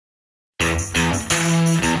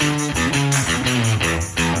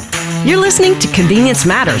You're listening to Convenience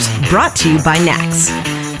Matters, brought to you by NACS.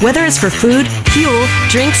 Whether it's for food, fuel,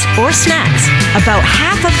 drinks, or snacks, about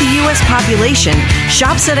half of the U.S. population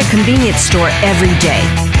shops at a convenience store every day.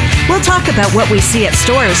 We'll talk about what we see at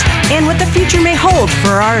stores and what the future may hold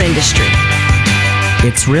for our industry.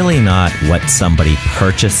 It's really not what somebody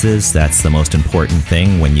purchases that's the most important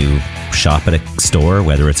thing when you shop at a store,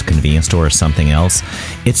 whether it's a convenience store or something else.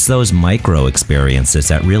 It's those micro experiences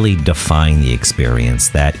that really define the experience,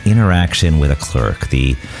 that interaction with a clerk,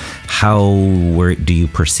 where do you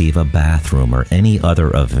perceive a bathroom or any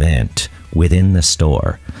other event within the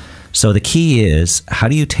store. So the key is, how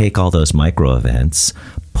do you take all those micro events,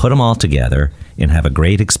 put them all together, and have a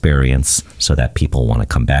great experience so that people want to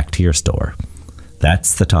come back to your store?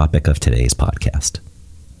 That's the topic of today's podcast.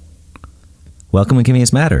 Welcome to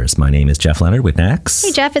Convenience Matters. My name is Jeff Lenard with NACS.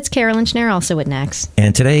 Hey, Jeff. It's Carolyn Schnare, also with NACS.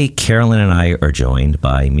 And today, Carolyn and I are joined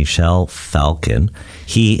by Michel Falcon.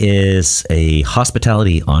 He is a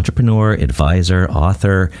hospitality entrepreneur, advisor,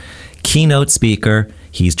 author, keynote speaker.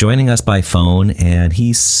 He's joining us by phone, and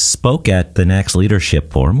he spoke at the NACS Leadership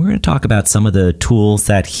Forum. We're going to talk about some of the tools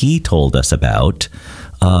that he told us about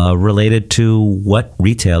related to what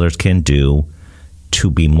retailers can do to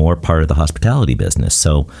be more part of the hospitality business.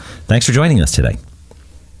 So thanks for joining us today.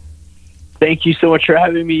 Thank you so much for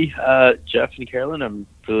having me, Jeff and Carolyn. I'm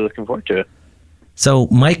really looking forward to it. So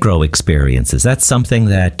micro experiences, that's something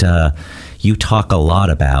that you talk a lot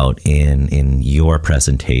about in your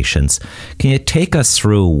presentations. Can you take us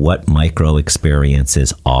through what micro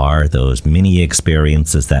experiences are, those mini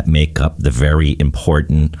experiences that make up the very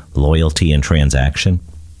important loyalty and transaction?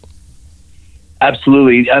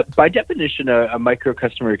 Absolutely. By definition, a micro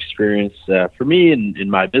customer experience for me in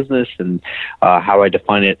my business and how I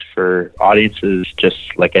define it for audiences,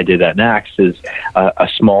 just like I did at NACS, is a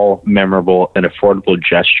small, memorable, and affordable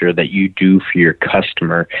gesture that you do for your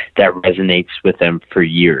customer that resonates with them for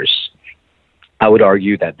years. I would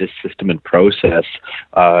argue that this system and process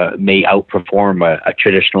may outperform a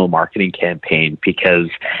traditional marketing campaign because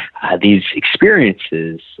these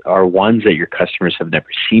experiences are ones that your customers have never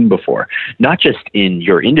seen before, not just in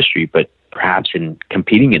your industry, but perhaps in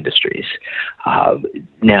competing industries.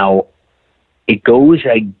 Now, it goes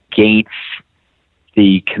against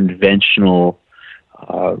the conventional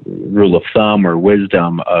rule of thumb or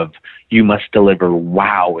wisdom of you must deliver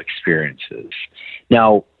wow experiences.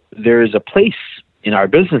 Now, there is a place in our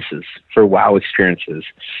businesses for wow experiences,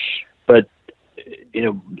 but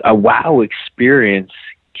a wow experience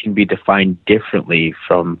can be defined differently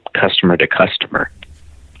from customer to customer.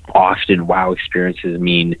 Often wow experiences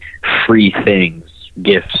mean free things,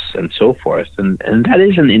 gifts, and so forth, and that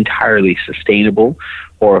isn't entirely sustainable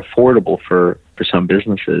or affordable for some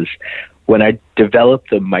businesses. When I developed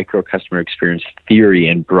the micro customer experience theory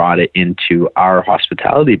and brought it into our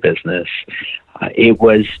hospitality business, it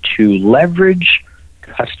was to leverage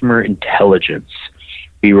customer intelligence.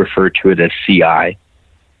 We refer to it as CI,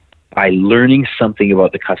 by learning something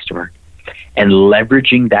about the customer and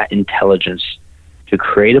leveraging that intelligence to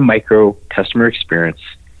create a micro customer experience.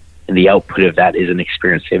 And the output of that is an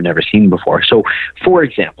experience they've never seen before. So, for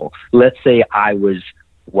example, let's say I was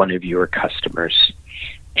one of your customers.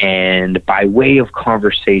 And by way of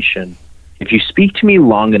conversation, if you speak to me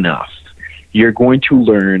long enough, you're going to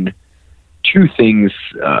learn two things,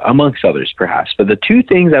 amongst others perhaps, but the two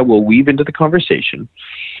things that will weave into the conversation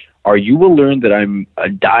are you will learn that I'm a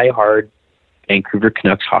diehard Vancouver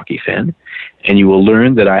Canucks hockey fan, and you will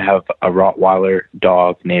learn that I have a Rottweiler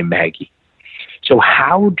dog named Maggie. So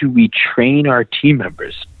how do we train our team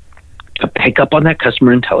members to pick up on that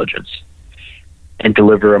customer intelligence and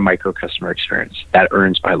deliver a micro customer experience that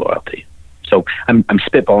earns my loyalty? So I'm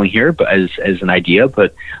spitballing here, but as an idea,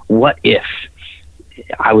 but what if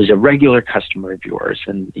I was a regular customer of yours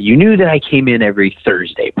and you knew that I came in every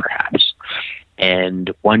Thursday perhaps,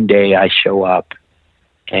 and one day I show up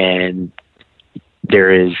and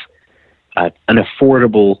there is an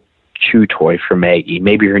affordable chew toy for Maggie.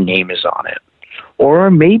 Maybe her name is on it. Or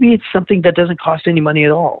maybe it's something that doesn't cost any money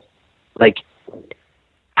at all. Like,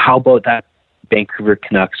 how about that Vancouver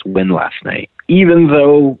Canucks win last night, even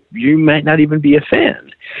though you might not even be a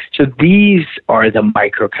fan? So these are the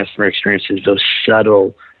micro customer experiences, those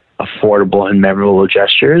subtle, affordable, and memorable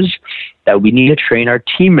gestures that we need to train our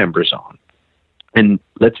team members on. And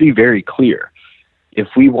let's be very clear. If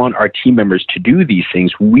we want our team members to do these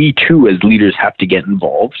things, we too as leaders have to get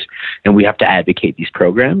involved, and we have to advocate these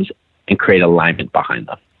programs and create alignment behind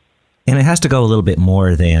them. And it has to go a little bit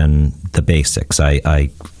more than the basics. I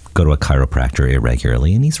go to a chiropractor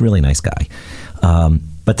irregularly, and he's a really nice guy.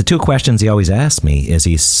 But the two questions he always asks me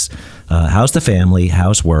is how's the family,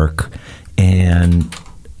 how's work, and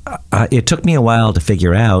it took me a while to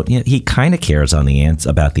figure out. He kind of cares on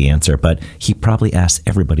about the answer, but he probably asks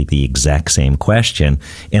everybody the exact same question,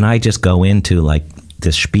 and I just go into like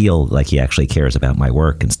this spiel like he actually cares about my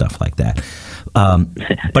work and stuff like that.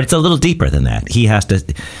 But it's a little deeper than that. He has to.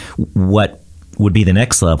 What would be the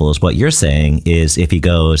next level is what you're saying is if he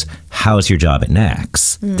goes, "How's your job at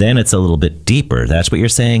NACS?" Then it's a little bit deeper. That's what you're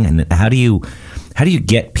saying. And how do you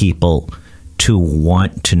get people to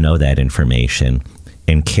want to know that information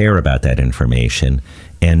and care about that information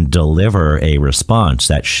and deliver a response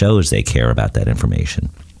that shows they care about that information?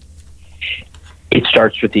 It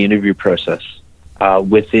starts with the interview process.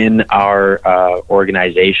 Within our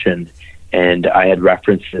organization, and I had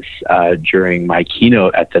referenced this during my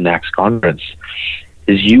keynote at the NACS conference,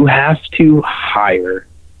 is you have to hire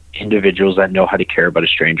individuals that know how to care about a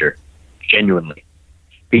stranger, genuinely.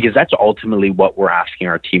 Because that's ultimately what we're asking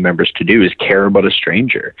our team members to do, is care about a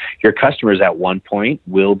stranger. Your customers at one point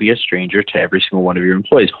will be a stranger to every single one of your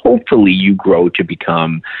employees. Hopefully you grow to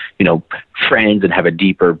become, friends and have a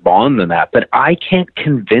deeper bond than that. But I can't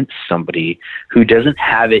convince somebody who doesn't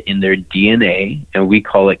have it in their DNA, and we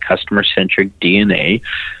call it customer-centric DNA,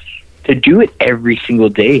 to do it every single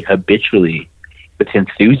day habitually with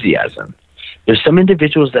enthusiasm. There's some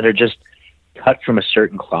individuals that are just cut from a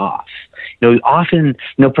certain cloth. Often,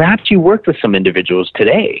 perhaps you work with some individuals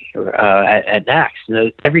today at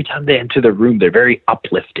NACS. Every time they enter the room, they're very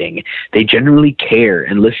uplifting. They generally care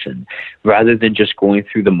and listen rather than just going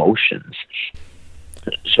through the motions.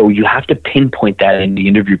 So you have to pinpoint that in the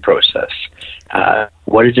interview process.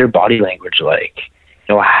 What is their body language like?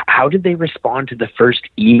 How did they respond to the first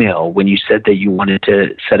email when you said that you wanted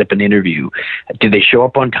to set up an interview? Did they show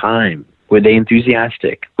up on time? Were they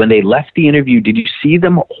enthusiastic? When they left the interview, did you see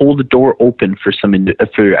them hold the door open for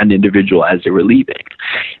an individual as they were leaving?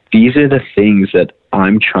 These are the things that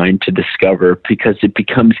I'm trying to discover, because it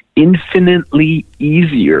becomes infinitely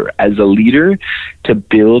easier as a leader to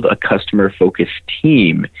build a customer-focused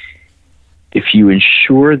team if you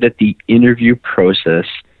ensure that the interview process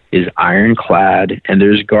is ironclad and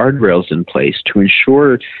there's guardrails in place to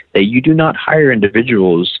ensure that you do not hire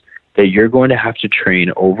individuals that you're going to have to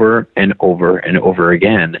train over and over and over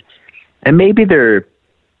again. And maybe their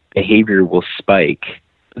behavior will spike.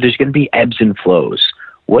 There's going to be ebbs and flows.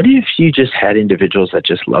 What if you just had individuals that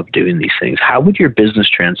just love doing these things? How would your business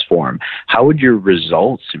transform? How would your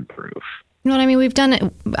results improve? You know what I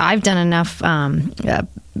mean? I've done enough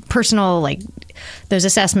personal, those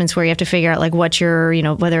assessments where you have to figure out what your,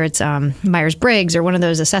 whether it's Myers-Briggs or one of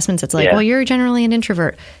those assessments that's well, you're generally an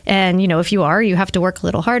introvert. And, if you are, you have to work a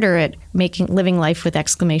little harder at living life with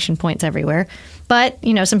exclamation points everywhere. But,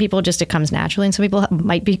 some people it comes naturally, and some people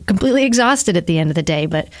might be completely exhausted at the end of the day.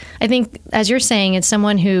 But I think, as you're saying, it's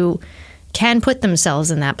someone who can put themselves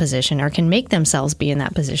in that position or can make themselves be in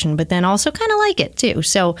that position, but then also kind of like it too.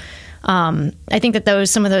 So I think that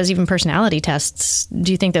some of those even personality tests,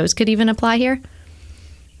 do you think those could even apply here?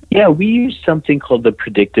 Yeah, we use something called the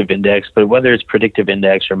predictive index, but whether it's predictive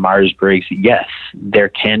index or Myers-Briggs, yes, there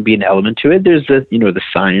can be an element to it. There's the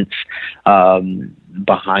science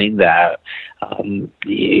behind that.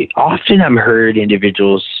 Often I'm heard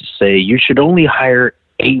individuals say you should only hire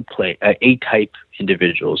A-type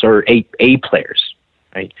individuals or A players,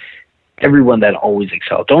 right? Everyone that always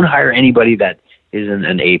excels. Don't hire anybody that isn't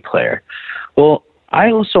an A player. Well,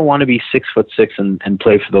 I also want to be 6'6" and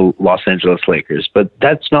play for the Los Angeles Lakers, but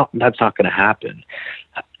that's not going to happen.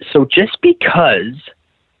 So just because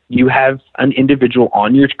you have an individual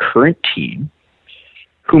on your current team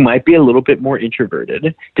who might be a little bit more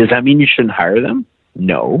introverted, does that mean you shouldn't hire them?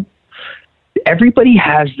 No. Everybody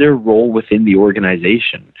has their role within the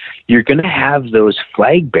organization. You're going to have those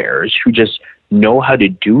flag bearers who just know how to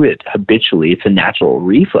do it habitually. It's a natural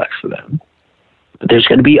reflex for them. But there's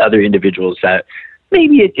going to be other individuals that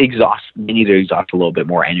maybe they need to exhaust a little bit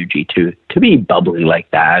more energy to be bubbly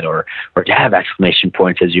like that, or to have exclamation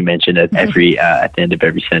points, as you mentioned, at at the end of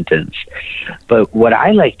every sentence. But what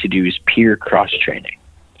I like to do is peer cross-training.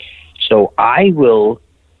 So I will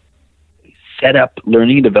set up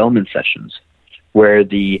learning and development sessions where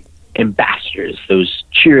the ambassadors, those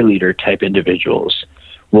cheerleader type individuals,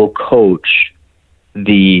 will coach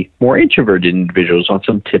the more introverted individuals on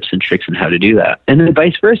some tips and tricks on how to do that. And then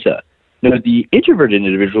vice versa. The introverted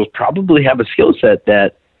individuals probably have a skill set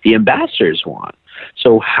that the ambassadors want.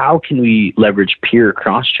 So how can we leverage peer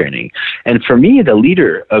cross-training? And for me,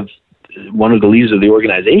 one of the leaders of the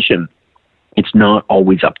organization, it's not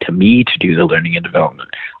always up to me to do the learning and development.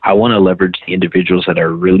 I want to leverage the individuals that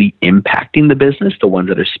are really impacting the business, the ones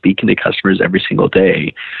that are speaking to customers every single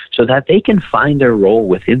day, so that they can find their role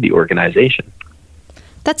within the organization.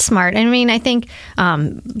 That's smart. I mean, I think,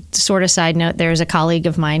 sort of side note, there's a colleague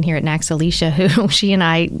of mine here at NACS, Alicia, who she and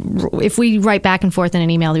I, if we write back and forth in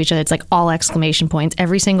an email to each other, it's like all exclamation points,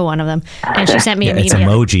 every single one of them. And she sent me an it's email.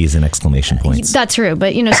 Emojis and exclamation points. That's true.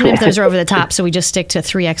 But, sometimes those are over the top, so we just stick to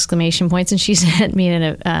 3 exclamation points. And she sent me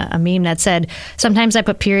a meme that said, sometimes I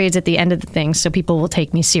put periods at the end of the things so people will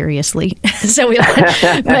take me seriously.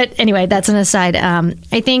 But anyway, that's an aside.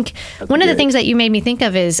 I think one of the things that you made me think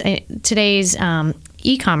of is today's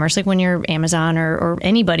e-commerce, like when you're Amazon or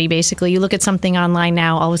anybody, basically, you look at something online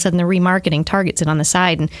now, all of a sudden the remarketing targets it on the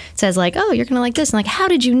side and says like, oh, you're going to like this. And like, how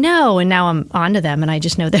did you know? And now I'm onto them and I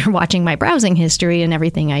just know they're watching my browsing history and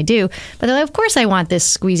everything I do. But they're like, of course I want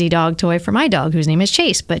this squeezy dog toy for my dog whose name is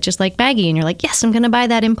Chase, but just like Maggie. And you're like, yes, I'm going to buy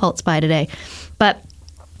that impulse buy today. But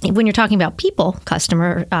when you're talking about people,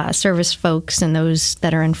 customer service folks and those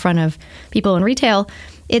that are in front of people in retail,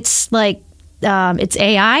 it's like, it's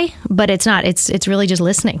AI, but it's not. It's really just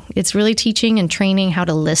listening. It's really teaching and training how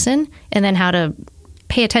to listen and then how to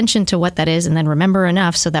pay attention to what that is and then remember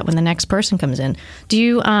enough so that when the next person comes in. Do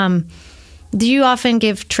you often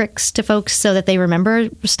give tricks to folks so that they remember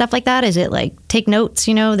stuff like that? Is it like take notes,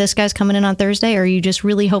 this guy's coming in on Thursday, or you just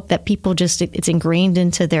really hope that people it's ingrained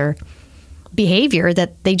into their behavior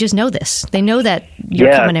that they just know this? They know that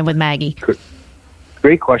you're coming in with Maggie.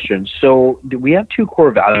 Great question. So we have 2 core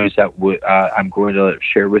values that I'm going to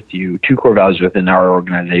share with you, 2 core values within our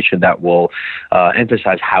organization that will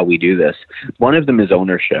emphasize how we do this. One of them is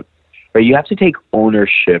ownership. Right? You have to take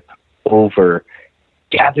ownership over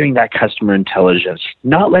gathering that customer intelligence,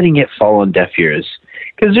 not letting it fall on deaf ears.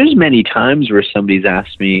 Because there's many times where somebody's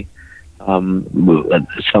asked me,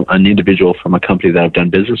 an individual from a company that I've done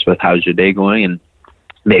business with, how's your day going? And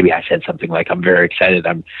maybe I said something like, I'm very excited.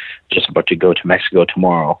 I'm just about to go to Mexico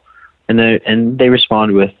tomorrow. And they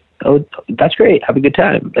respond with, oh, that's great. Have a good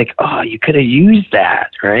time. Like, oh, you could have used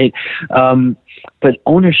that, right? But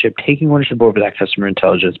ownership, taking ownership over that customer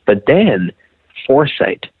intelligence, but then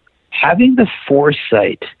foresight, having the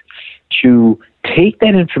foresight to take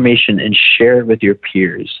that information and share it with your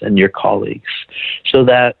peers and your colleagues so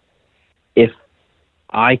that if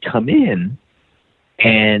I come in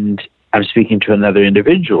and I'm speaking to another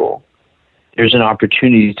individual, there's an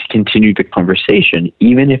opportunity to continue the conversation,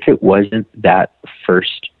 even if it wasn't that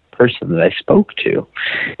first person that I spoke to.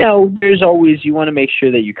 Now, there's always, you want to make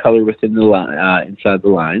sure that you color within the inside the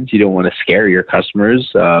lines. You don't want to scare your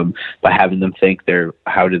customers by having them think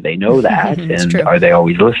how do they know that? And are they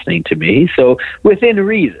always listening to me? So within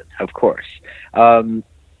reason, of course.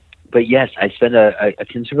 But yes, I spend a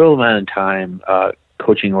considerable amount of time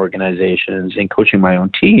coaching organizations and coaching my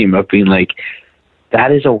own team of being like,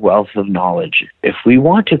 that is a wealth of knowledge. If we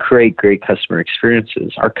want to create great customer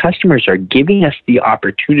experiences, our customers are giving us the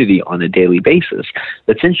opportunity on a daily basis.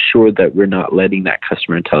 Let's ensure that we're not letting that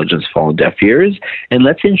customer intelligence fall on deaf ears, and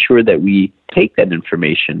let's ensure that we take that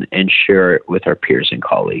information and share it with our peers and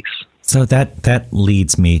colleagues. So that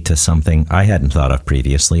leads me to something I hadn't thought of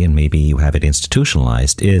previously, and maybe you have it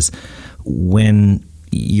institutionalized, is when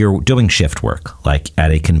you're doing shift work, like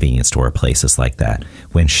at a convenience store, places like that.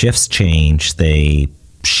 When shifts change, they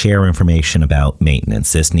share information about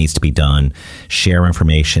maintenance. This needs to be done. Share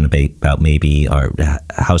information about maybe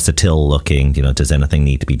how's the till looking? Does anything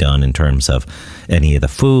need to be done in terms of any of the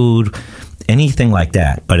food? Anything like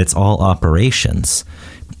that. But it's all operations.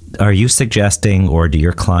 Are you suggesting, or do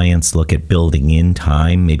your clients look at building in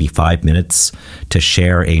time, maybe 5 minutes, to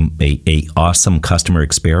share a awesome customer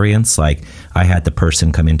experience? Like, I had the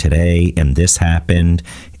person come in today and this happened,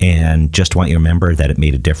 and just want you to remember that it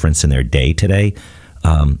made a difference in their day today.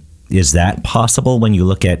 Is that possible when you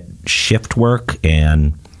look at shift work,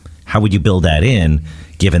 and how would you build that in,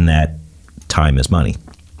 given that time is money?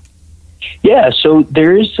 Yeah, so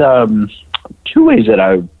there's 2 ways that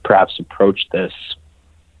I would perhaps approach this.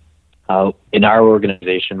 In our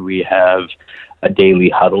organization, we have a daily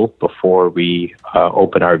huddle before we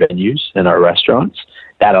open our venues and our restaurants.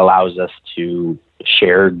 That allows us to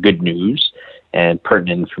share good news and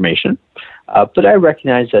pertinent information. But I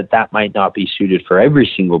recognize that might not be suited for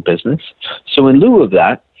every single business. So in lieu of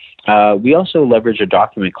that, we also leverage a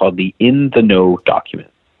document called the In the Know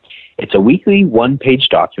document. It's a weekly 1-page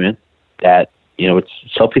document that, it's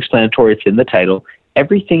self-explanatory. It's in the title.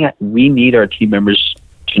 Everything that we need our team members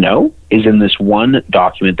to know is in this one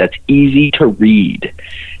document that's easy to read.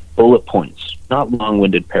 Bullet points, not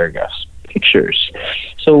long-winded paragraphs. pictures.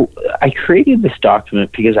 So I created this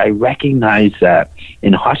document because I recognize that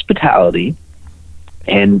in hospitality,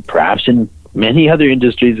 and perhaps in many other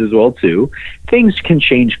industries as well too, things can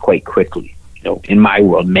change quite quickly. In my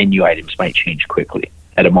world, menu items might change quickly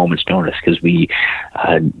at a moment's notice because we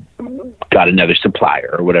got another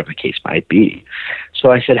supplier or whatever the case might be.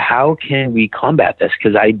 So I said, how can we combat this?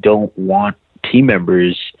 Because I don't want team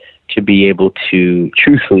members to be able to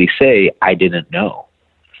truthfully say, I didn't know.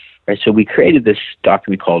 Right? So we created this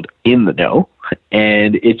document called In the Know,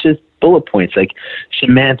 and it's just bullet points like,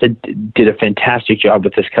 Samantha did a fantastic job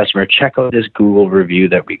with this customer. Check out this Google review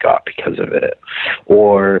that we got because of it.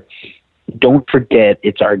 Or don't forget,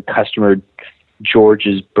 it's our customer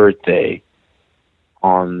George's birthday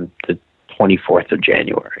on the 24th of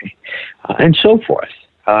January, and so forth.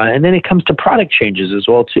 And then it comes to product changes as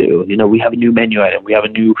well, too. We have a new menu item. We have a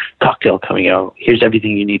new cocktail coming out. Here's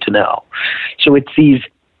everything you need to know. So it's these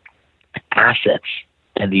assets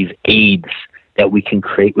and these aids that we can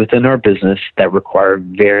create within our business that require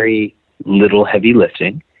very little heavy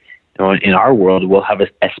lifting. In our world, we'll have a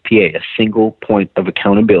SPA, a single point of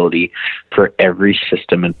accountability for every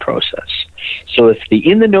system and process. So if the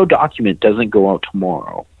In the Know document doesn't go out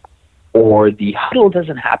tomorrow, or the huddle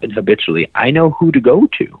doesn't happen habitually, I know who to go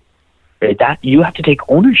to. Right? That you have to take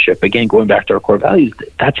ownership. Again, going back to our core values,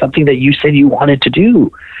 that's something that you said you wanted to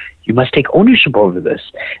do. You must take ownership over this.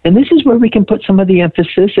 And this is where we can put some of the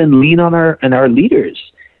emphasis and lean on our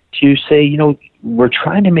leaders to say, we're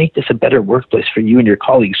trying to make this a better workplace for you and your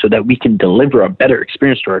colleagues so that we can deliver a better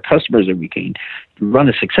experience to our customers and we can run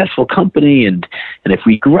a successful company. And if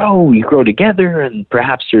we grow together, and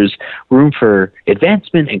perhaps there's room for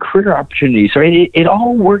advancement and career opportunities, right? It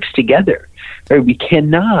all works together, right? We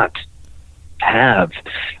cannot have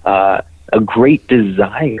a great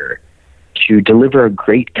desire to deliver a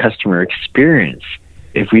great customer experience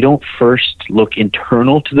if we don't first look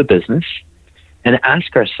internal to the business and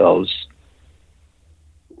ask ourselves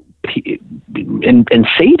and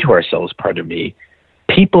say to ourselves, pardon me,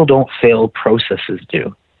 people don't fail, processes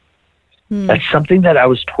do. That's something that I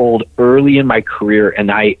was told early in my career,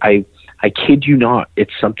 and I kid you not,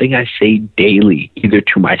 it's something I say daily, either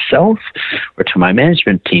to myself or to my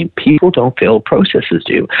management team. People don't fail, processes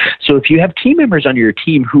do. So if you have team members on your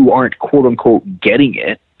team who aren't quote unquote getting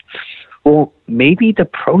it, well, maybe the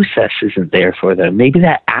process isn't there for them. Maybe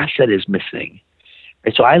that asset is missing.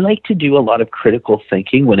 Right? So I like to do a lot of critical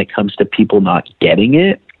thinking when it comes to people not getting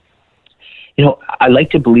it. I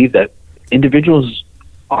like to believe that individuals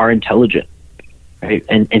are intelligent, right?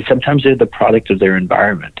 And sometimes they're the product of their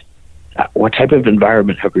environment. What type of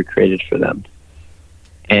environment have we created for them?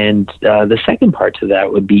 And the second part to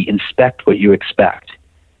that would be inspect what you expect.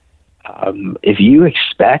 If you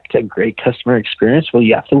expect a great customer experience, well,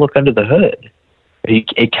 you have to look under the hood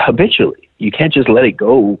habitually. You can't just let it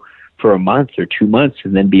go for a month or 2 months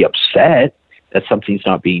and then be upset that something's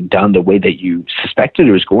not being done the way that you suspected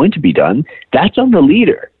it was going to be done. That's on the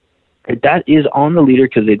leader. Right? That is on the leader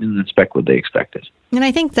because they didn't expect what they expected. And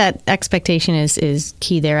I think that expectation is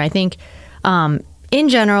key there. I think in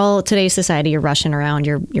general, today's society, you're rushing around,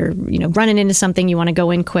 you're running into something, you want to go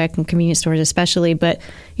in quick, and convenience stores especially. But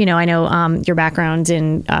I know your background's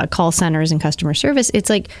in call centers and customer service. It's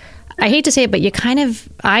like, I hate to say it, but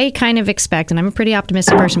I kind of expect, and I'm a pretty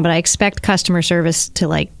optimistic person, but I expect customer service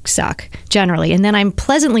to suck generally. And then I'm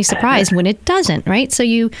pleasantly surprised when it doesn't, right? So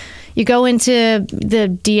you go into the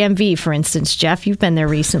DMV, for instance, Jeff, you've been there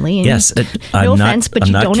recently. And yes. No offense, but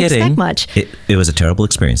you don't expect much. It was a terrible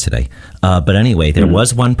experience today. But anyway, there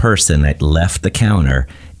was one person that left the counter,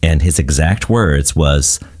 and his exact words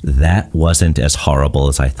was, "That wasn't as horrible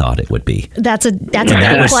as I thought it would be." That's a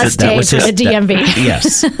A-plus day for the DMV.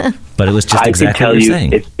 Yes. But it was just exactly what you're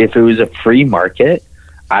saying. If it was a free market,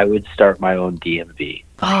 I would start my own DMV.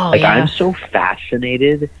 Oh, yeah. I'm so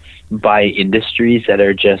fascinated by industries that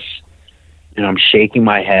are just, I'm shaking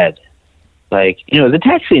my head. The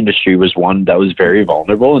taxi industry was one that was very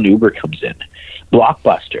vulnerable, and Uber comes in.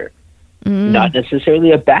 Blockbuster. Not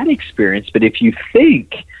necessarily a bad experience, but if you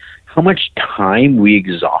think how much time we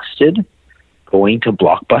exhausted going to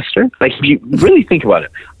Blockbuster, if you really think about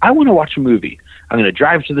it, I want to watch a movie. I'm going to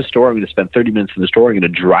drive to the store. I'm going to spend 30 minutes in the store. I'm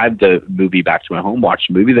going to drive the movie back to my home, watch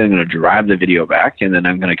the movie. Then I'm going to drive the video back, and then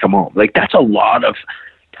I'm going to come home. That's a lot of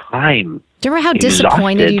time. Do you remember how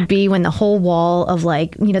disappointed you'd be when the whole wall of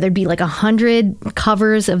there'd be 100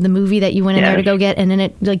 covers of the movie that you went in there to go get, and then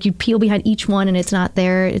it you peel behind each one and it's not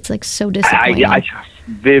there. It's so disappointing. I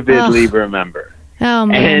vividly remember. Oh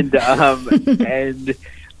man. And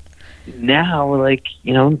now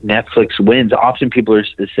Netflix wins. Often people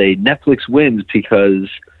say Netflix wins because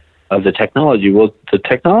of the technology. Well, the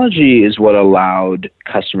technology is what allowed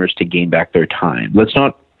customers to gain back their time. Let's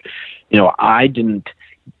not, I didn't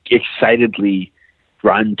excitedly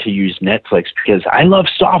run to use Netflix because I love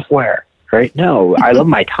software, right? No, I love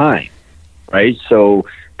my time, right? So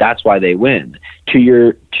that's why they win. To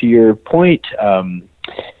your point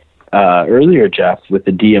earlier, Jeff, with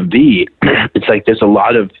the DMV, it's like there's a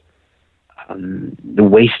lot of the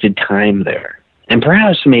wasted time there. And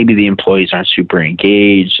perhaps maybe the employees aren't super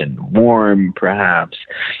engaged and warm, perhaps.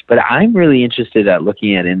 But I'm really interested at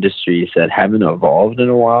looking at industries that haven't evolved in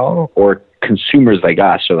a while, or consumers like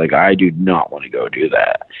us are like, I do not want to go do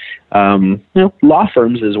that. Law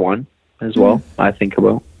firms is one as well, I think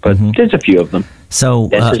about. But there's a few of them. So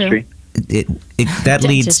dentistry. That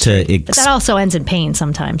leads to... But that also ends in pain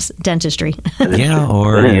sometimes, dentistry. Yeah,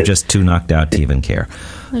 or you're just too knocked out to even care.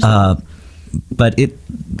 But it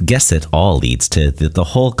all leads to the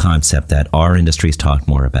whole concept that our industry's talked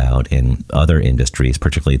more about in other industries,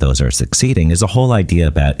 particularly those that are succeeding, is a whole idea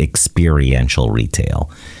about experiential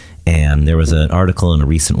retail. And there was an article in a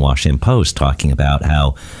recent Washington Post talking about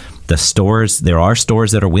how there are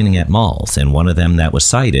stores that are winning at malls, and one of them that was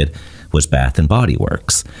cited was Bath and Body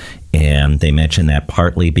Works. And they mentioned that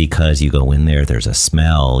partly because you go in there, there's a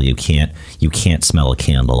smell. You can't smell a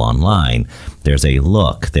candle online. There's a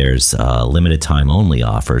look. There's limited time only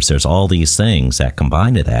offers. There's all these things that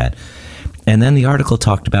combine to that. And then the article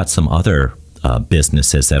talked about some other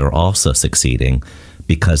businesses that are also succeeding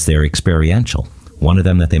because they're experiential. One of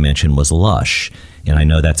them that they mentioned was Lush. And I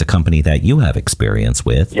know that's a company that you have experience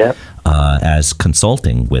with as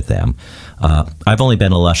consulting with them. I've only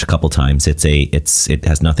been to Lush a couple times. It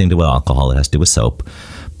has nothing to do with alcohol. It has to do with soap.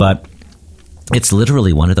 But it's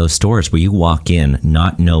literally one of those stores where you walk in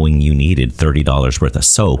not knowing you needed $30 worth of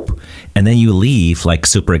soap, and then you leave like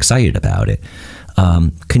super excited about it.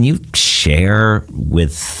 Can you share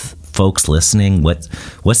with folks listening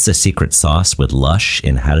what's the secret sauce with Lush,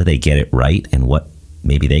 and how do they get it right, and what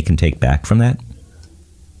maybe they can take back from that?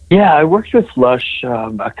 Yeah, I worked with Lush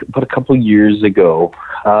about a couple years ago.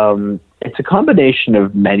 It's a combination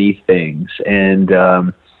of many things, and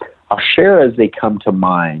I'll share as they come to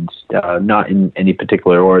mind, not in any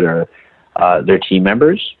particular order. Their team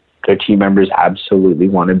members. Their team members absolutely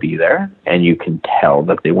want to be there, and you can tell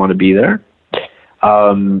that they want to be there.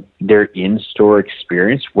 Their in-store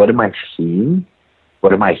experience. What am I seeing?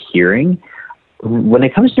 What am I hearing? When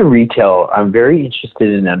it comes to retail, I'm very interested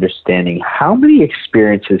in understanding how many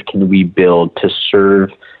experiences can we build to serve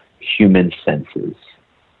human senses.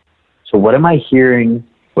 So what am I hearing?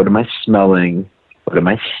 What am I smelling? What am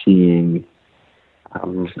I seeing? I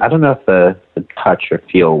don't know if the touch or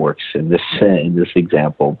feel works in this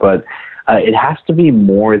example, but it has to be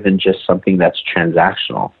more than just something that's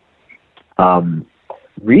transactional.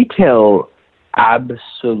 Retail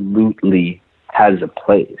absolutely has a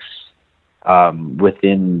place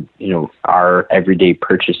within our everyday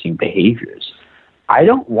purchasing behaviors. I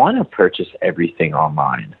don't want to purchase everything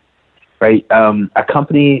online, right? A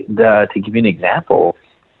company to give you an example,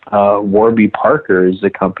 Warby Parker is a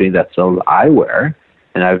company that sells eyewear,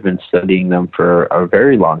 and I've been studying them for a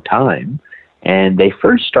very long time. And they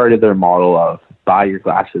first started their model of buy your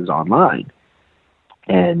glasses online.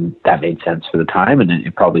 And that made sense for the time, and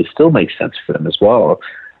it probably still makes sense for them as well.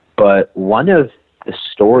 But one of the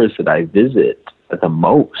stores that I visit the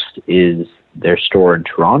most is their store in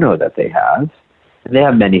Toronto that they have. And they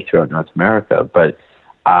have many throughout North America, but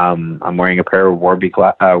I'm wearing a pair of Warby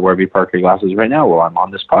Parker glasses right now while I'm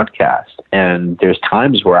on this podcast. And there's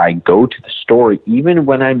times where I go to the store even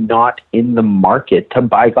when I'm not in the market to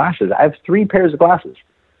buy glasses. I have 3 pairs of glasses.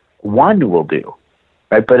 One will do,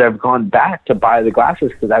 right? But I've gone back to buy the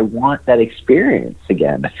glasses because I want that experience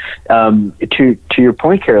again. To your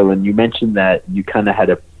point, Carolyn, you mentioned that you kind of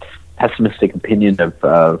had a pessimistic opinion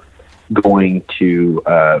of going to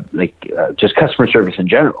just customer service in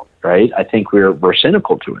general, right? I think we're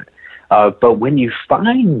cynical to it. But when you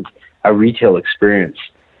find a retail experience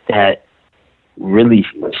that really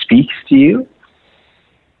speaks to you,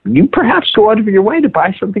 you perhaps go out of your way to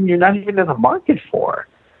buy something you're not even in the market for.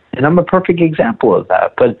 And I'm a perfect example of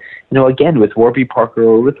that. But, again, with Warby Parker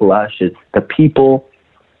or with Lush, it's the people,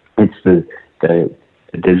 it's the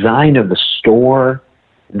design of the store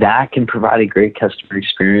that can provide a great customer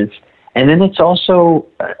experience. And then it's also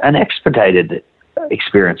an expedited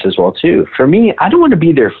experience as well, too. For me, I don't want to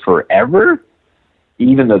be there forever,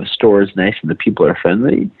 even though the store is nice and the people are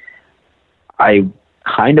friendly. I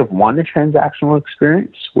kind of want a transactional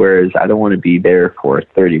experience, whereas I don't want to be there for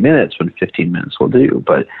 30 minutes when 15 minutes will do.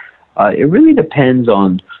 But it really depends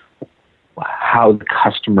on how the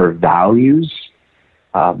customer values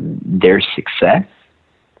their success.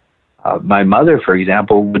 My mother, for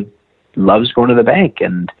example, loves going to the bank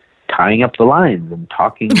and tying up the lines and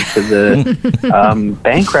talking to the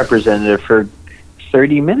bank representative for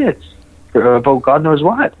 30 minutes about God knows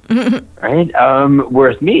what, right?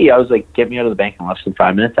 Whereas me, I was like, get me out of the bank in less than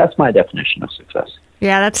 5 minutes. That's my definition of success.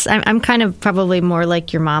 Yeah, I'm kind of probably more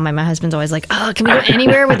like your mom. My husband's always like, oh, can we go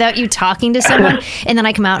anywhere without you talking to someone? And then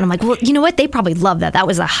I come out and I'm like, well, you know what? They probably love that. That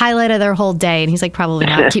was the highlight of their whole day. And he's like, probably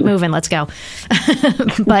not. Keep moving. Let's go.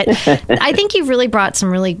 But I think you've really brought some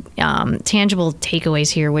really tangible takeaways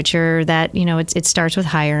here, which are that, it starts with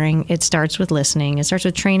hiring. It starts with listening. It starts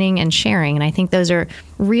with training and sharing. And I think those are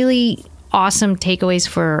really awesome takeaways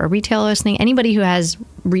for a retailer listening, anybody who has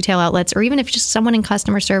retail outlets, or even if just someone in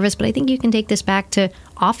customer service. But I think you can take this back to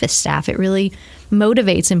office staff. It really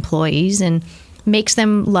motivates employees and makes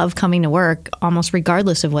them love coming to work almost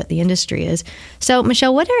regardless of what the industry is. So,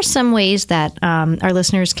 Michelle, what are some ways that our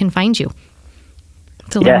listeners can find you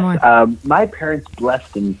to learn more? My parents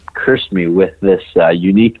blessed and cursed me with this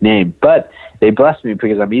unique name, but they blessed me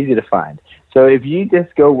because I'm easy to find. So if you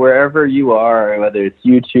just go wherever you are, whether it's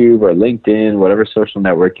YouTube or LinkedIn, whatever social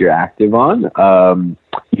network you're active on,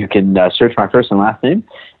 you can search my first and last name,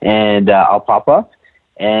 and I'll pop up.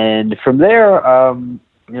 And from there,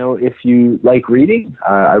 if you like reading,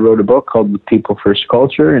 I wrote a book called The People First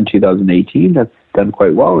Culture in 2018 that's done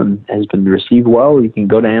quite well and has been received well. You can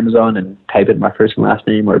go to Amazon and type in my first and last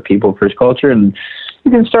name or People First Culture, and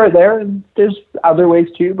you can start there. And there's other ways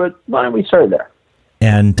too, but why don't we start there?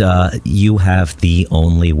 And you have the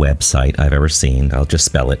only website I've ever seen. I'll just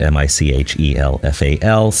spell it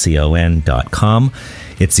MICHELFALCON.com.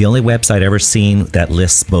 It's the only website I've ever seen that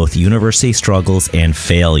lists both university struggles and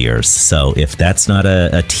failures. So if that's not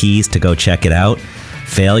a tease to go check it out,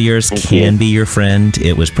 failures can be your friend.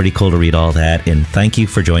 It was pretty cool to read all that. And thank you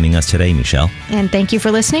for joining us today, Michelle. And thank you for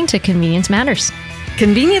listening to Convenience Matters.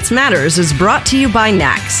 Convenience Matters is brought to you by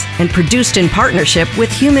NACS and produced in partnership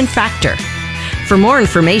with Human Factor. For more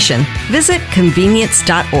information, visit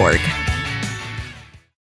convenience.org.